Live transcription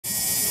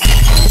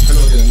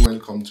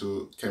welcome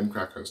to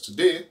Chemcrackers.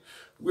 Today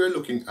we're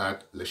looking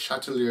at Le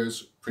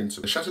Chatelier's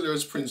principle. Le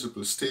Chatelier's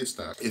principle states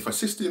that if a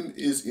system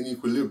is in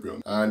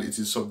equilibrium and it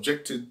is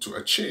subjected to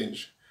a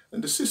change, then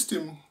the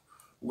system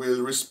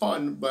will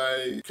respond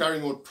by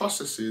carrying out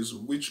processes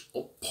which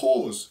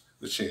oppose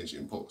the change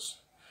imposed.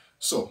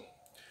 So,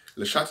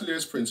 Le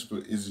Chatelier's principle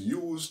is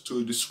used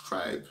to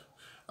describe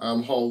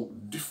how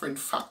different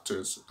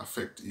factors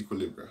affect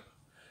equilibrium.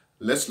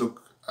 Let's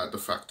look at the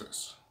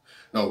factors.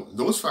 Now,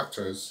 those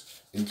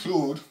factors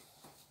include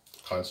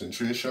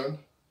concentration,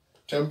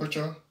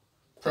 temperature,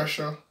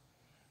 pressure,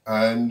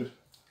 and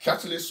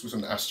catalyst with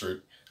an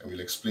asterisk, and we'll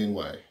explain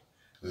why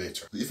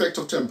later. The effect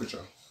of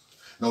temperature.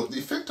 Now, the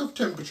effect of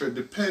temperature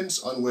depends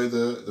on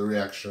whether the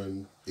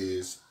reaction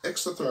is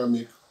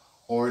exothermic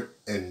or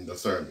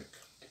endothermic.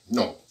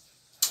 Now,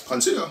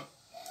 consider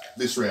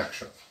this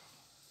reaction.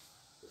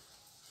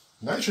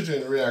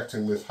 Nitrogen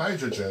reacting with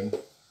hydrogen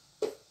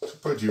to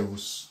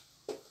produce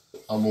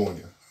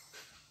ammonia.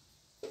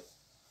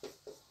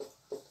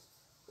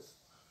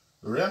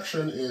 The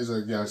reaction is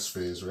a gas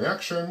phase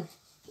reaction,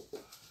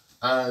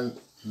 and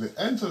the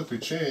enthalpy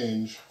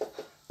change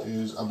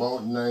is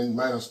about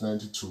minus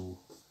 92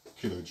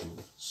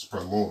 kilojoules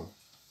per mole.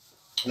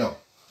 Now,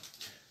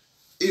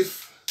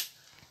 if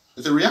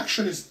the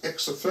reaction is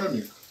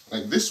exothermic,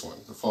 like this one,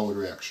 the forward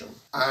reaction,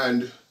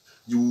 and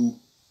you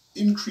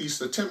increase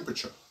the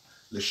temperature,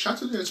 Le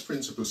Chatelier's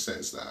principle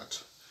says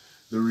that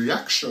the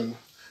reaction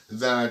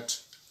that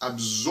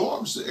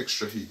absorbs the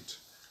extra heat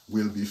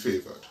will be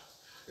favored.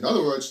 In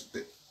other words,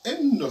 the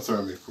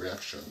endothermic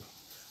reaction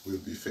will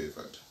be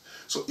favored.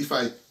 So if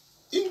I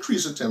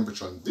increase the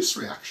temperature on this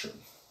reaction,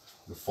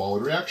 the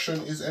forward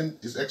reaction is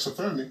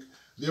exothermic,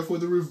 therefore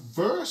the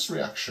reverse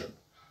reaction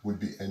would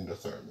be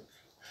endothermic.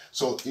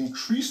 So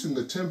increasing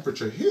the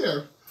temperature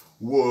here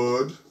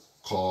would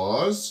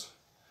cause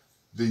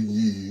the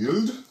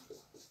yield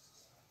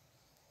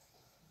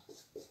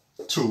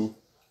to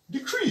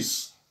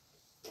decrease.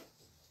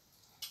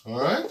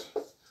 All right?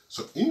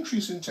 So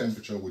increasing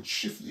temperature would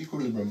shift the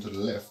equilibrium to the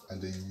left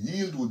and the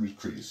yield would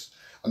decrease.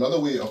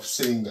 Another way of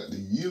saying that the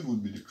yield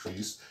would be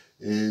decreased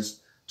is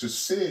to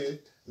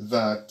say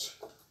that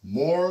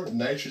more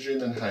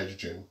nitrogen and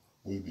hydrogen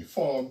will be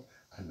formed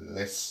and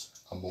less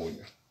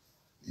ammonia.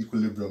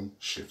 Equilibrium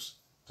shifts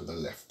to the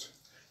left.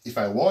 If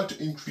I want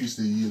to increase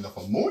the yield of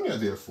ammonia,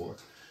 therefore,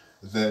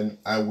 then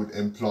I would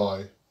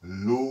employ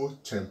low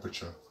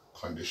temperature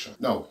condition.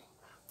 Now,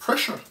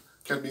 pressure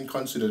can be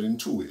considered in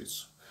two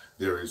ways.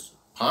 There is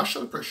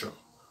partial pressure,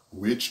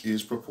 which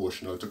is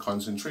proportional to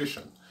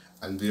concentration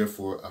and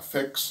therefore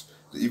affects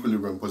the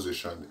equilibrium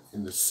position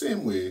in the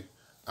same way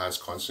as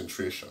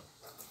concentration.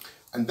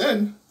 And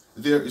then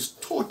there is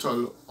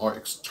total or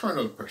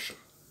external pressure.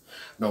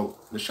 Now,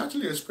 Le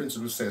Chatelier's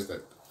principle says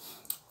that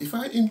if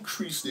I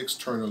increase the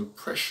external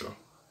pressure,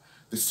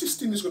 the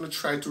system is going to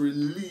try to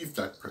relieve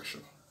that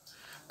pressure.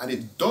 And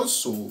it does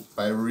so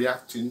by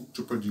reacting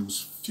to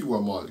produce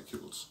fewer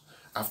molecules.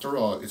 After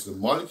all, it's the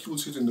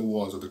molecules hitting the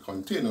walls of the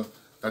container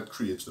that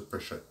creates the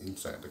pressure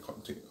inside the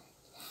container.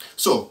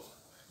 So,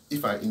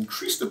 if I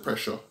increase the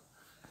pressure,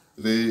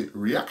 the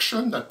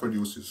reaction that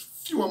produces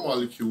fewer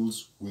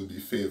molecules will be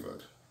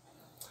favored.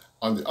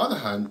 On the other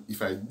hand,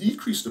 if I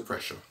decrease the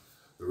pressure,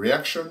 the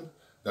reaction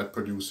that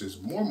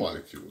produces more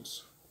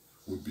molecules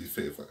would be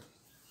favored.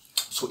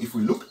 So if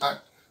we look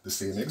at the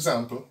same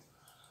example,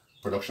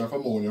 production of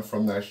ammonia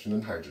from nitrogen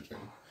and hydrogen,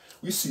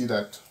 we see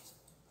that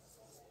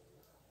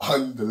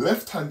on the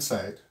left-hand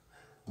side,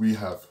 we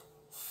have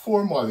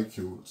four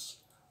molecules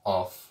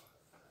of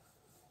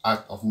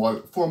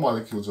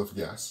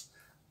gas,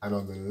 and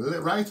on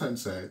the right-hand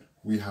side,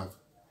 we have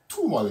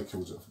 2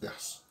 molecules of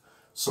gas.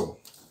 So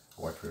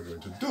what we're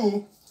going to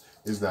do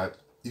is that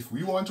if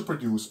we want to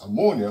produce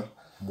ammonia,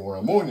 more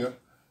ammonia,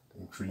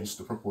 increase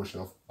the proportion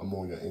of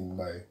ammonia in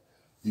my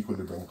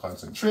equilibrium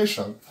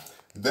concentration,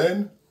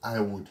 then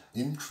I would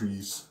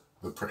increase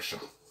the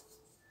pressure,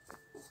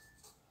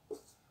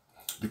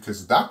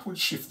 because that would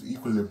shift the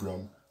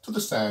equilibrium to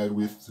the side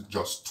with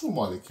just 2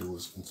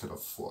 molecules instead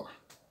of 4.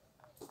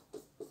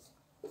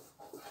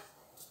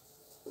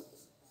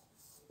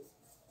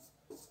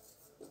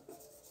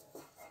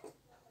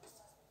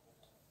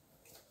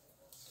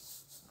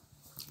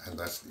 And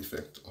that's the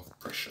effect of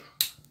pressure.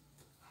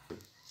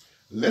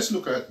 Let's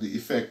look at the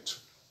effect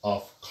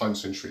of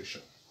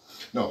concentration.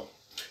 Now,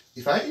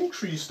 if I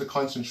increase the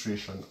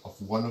concentration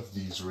of one of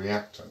these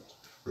reactants,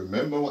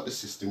 remember what the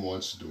system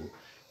wants to do.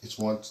 It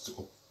wants to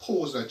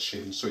oppose that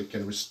change so it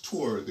can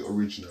restore the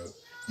original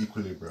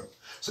equilibrium.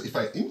 So if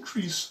I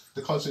increase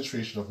the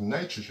concentration of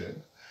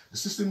nitrogen, the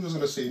system is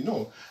going to say,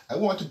 no, I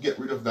want to get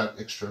rid of that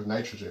extra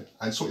nitrogen.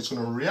 And so it's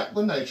going to react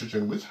the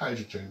nitrogen with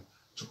hydrogen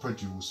to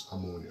produce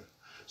ammonia.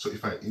 So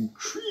if I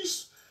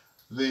increase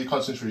the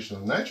concentration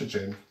of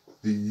nitrogen,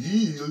 the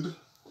yield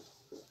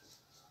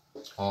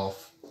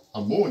of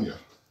ammonia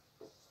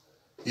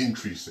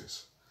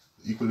increases.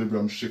 The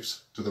equilibrium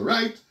shifts to the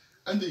right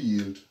and the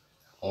yield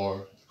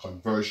or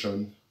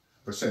conversion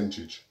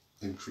percentage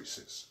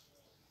increases.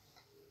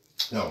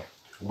 Now,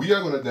 we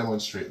are going to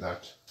demonstrate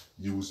that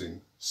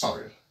using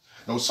sorrel.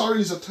 Now sorrel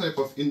is a type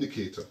of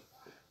indicator,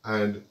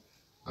 and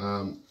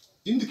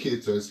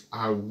indicators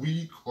are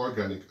weak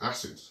organic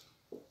acids.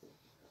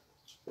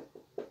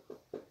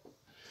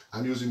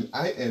 I'm using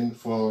IN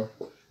for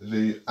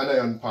the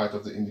anion part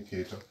of the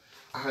indicator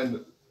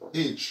and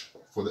H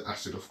for the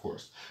acid, of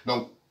course.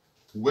 Now,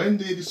 when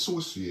they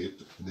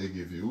dissociate, they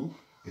give you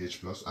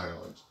H plus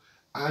ions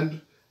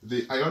and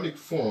the ionic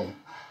form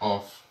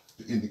of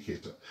the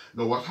indicator.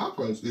 Now, what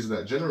happens is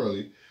that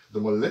generally the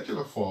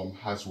molecular form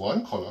has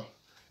one color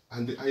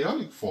and the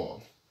ionic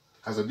form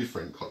has a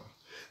different color.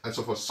 And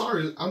so for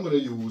sorrel, I'm going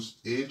to use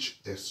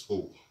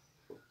HSO,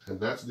 and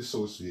that's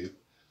dissociate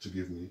to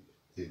give me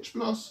H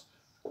plus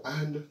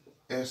and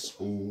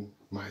SO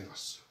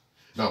minus.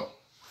 Now,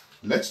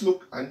 let's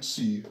look and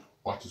see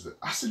what is the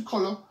acid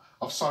color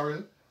of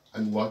sorrel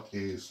and what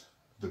is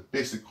the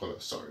basic color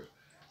of sorrel.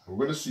 And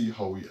we're going to see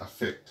how we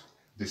affect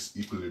this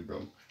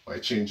equilibrium by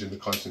changing the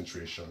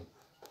concentration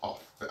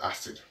of the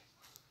acid.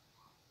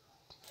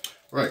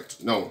 Right,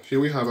 now here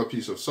we have a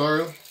piece of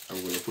sorrel.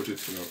 I'm going to put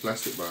it in a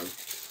plastic bag.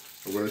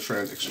 I'm going to try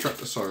and extract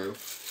the sorrel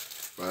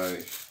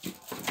by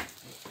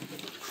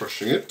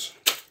crushing it.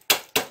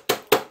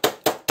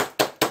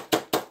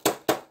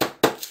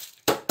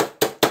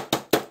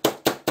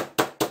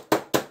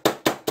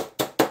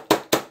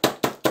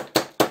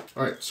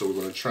 Alright, so we're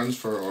going to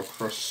transfer our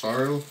crushed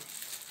sorrel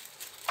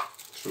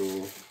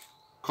to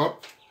a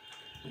cup.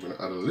 I'm going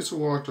to add a little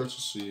water to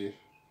see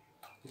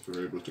if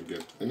we're able to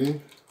get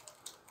any.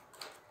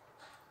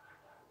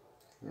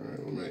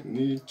 Alright, we might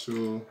need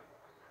to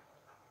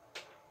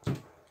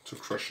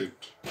crush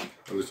it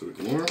a little bit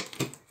more.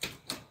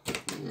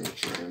 I'm going to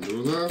try and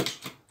do that.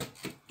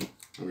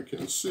 And we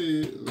can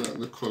see that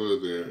the color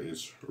there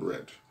is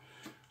red.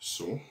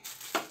 So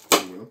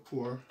I'm going to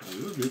pour a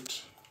little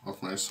bit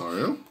of my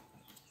sorrel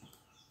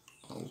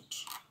out.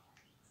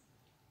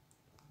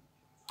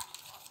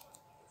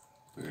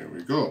 There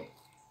we go.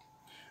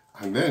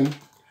 And then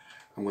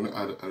I'm going to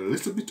add a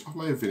little bit of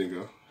my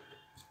vinegar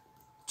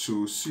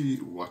to see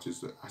what is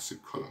the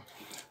acid color.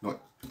 Now,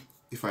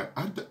 if I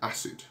add the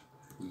acid,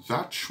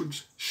 that should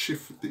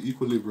shift the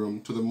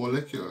equilibrium to the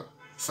molecular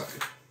side.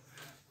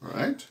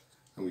 Alright?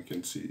 And we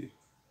can see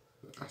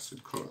the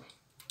acid color.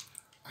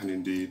 And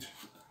indeed,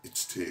 it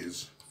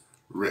stays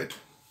red.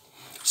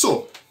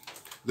 So,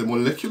 the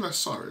molecular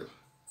sorrel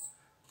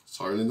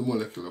in the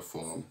molecular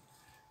form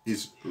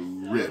is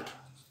red.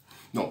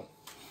 Now,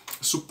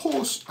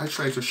 suppose I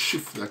try to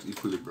shift that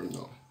equilibrium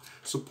now.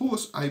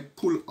 Suppose I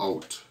pull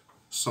out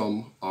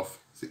some of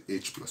the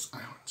H plus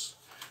ions.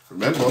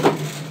 Remember,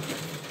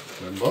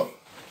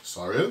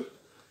 sorrel,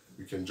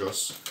 we can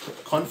just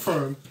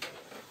confirm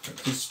that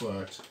this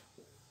part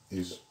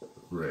is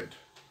red.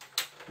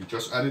 We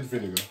just added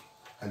vinegar,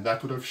 and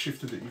that would have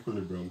shifted the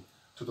equilibrium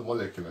to the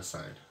molecular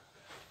side.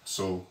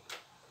 So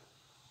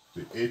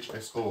the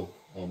HSO,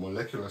 or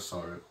molecular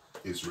sorrel,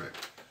 is red.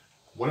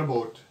 What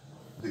about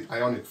the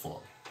ionic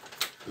form?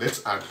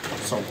 Let's add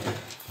something.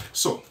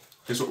 So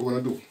here's what we're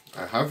going to do.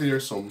 I have here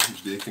some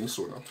baking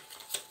soda,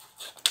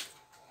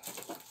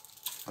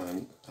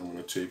 and I'm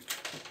going to take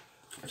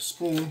a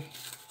spoon.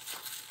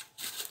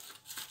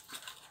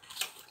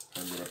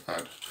 I'm going to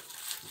add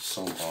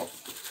some of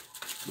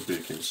the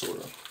baking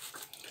soda.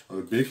 Now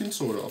the baking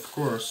soda, of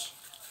course,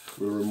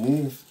 will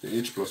remove the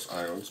H plus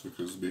ions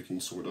because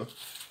baking soda,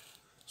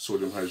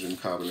 sodium hydrogen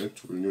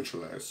carbonate, will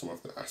neutralize some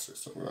of the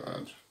acids. So I'm going to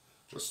add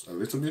just a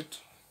little bit.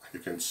 You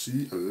can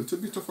see a little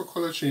bit of a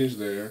color change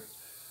there.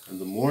 And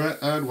the more I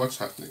add, what's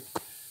happening?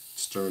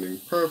 It's turning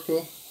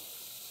purple,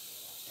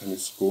 and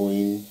it's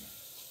going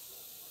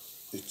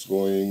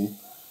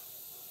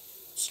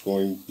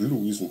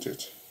blue, isn't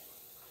it?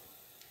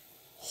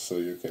 So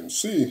you can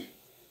see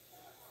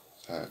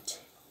that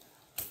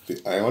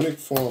the ionic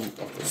form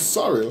of the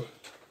sorrel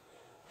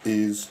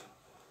is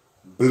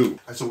blue.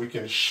 And so we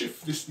can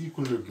shift this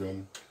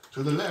equilibrium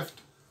to the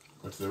left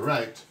or to the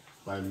right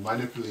by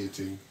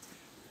manipulating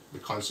the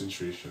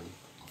concentration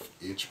of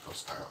H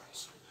plus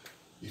ions.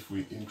 If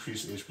we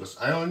increase H plus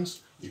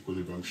ions,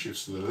 equilibrium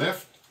shifts to the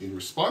left in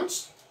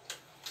response.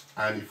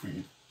 And if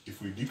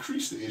we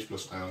decrease the H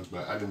plus ions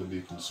by adding the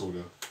baking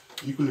soda,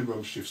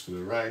 equilibrium shifts to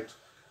the right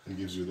and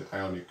gives you the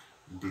ionic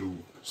blue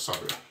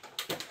sorrel.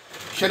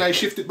 Can I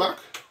shift it back?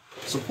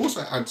 Suppose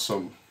I add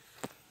some.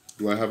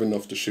 Do I have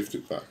enough to shift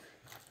it back?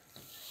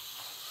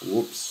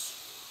 Whoops.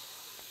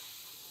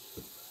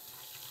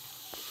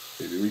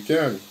 Maybe we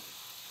can.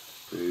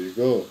 There you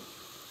go.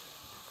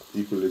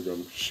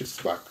 Equilibrium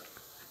shifts back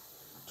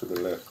to the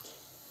left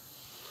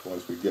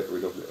once we get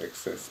rid of the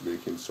excess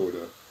baking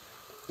soda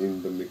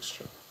in the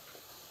mixture.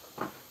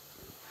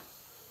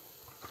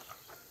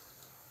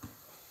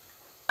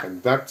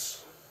 And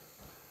that's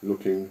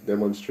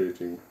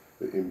demonstrating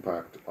the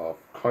impact of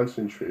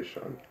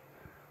concentration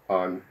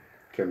on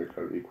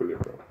chemical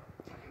equilibrium.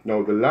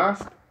 Now the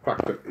last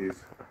factor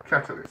is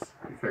catalyst,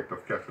 effect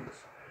of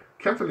catalyst.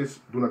 Catalysts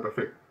do not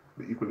affect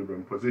the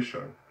equilibrium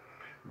position.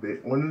 They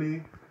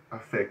only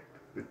affect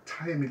the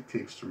time it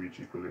takes to reach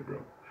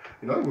equilibrium.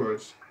 In other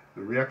words,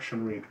 the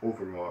reaction rate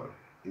overall.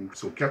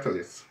 So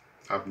catalysts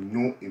have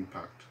no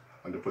impact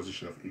on the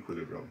position of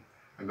equilibrium,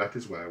 and that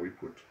is why we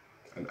put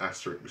an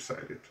asterisk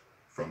beside it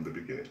from the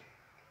beginning.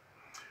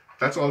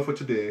 That's all for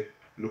today,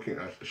 looking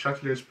at the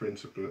Chatelier's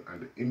principle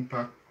and the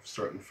impact of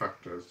certain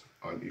factors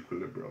on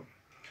equilibrium.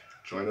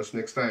 Join us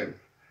next time.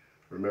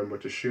 Remember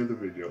to share the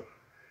video,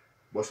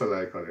 bust a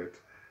like on it,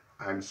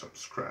 and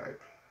subscribe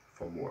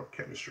for more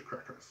chemistry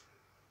crackers.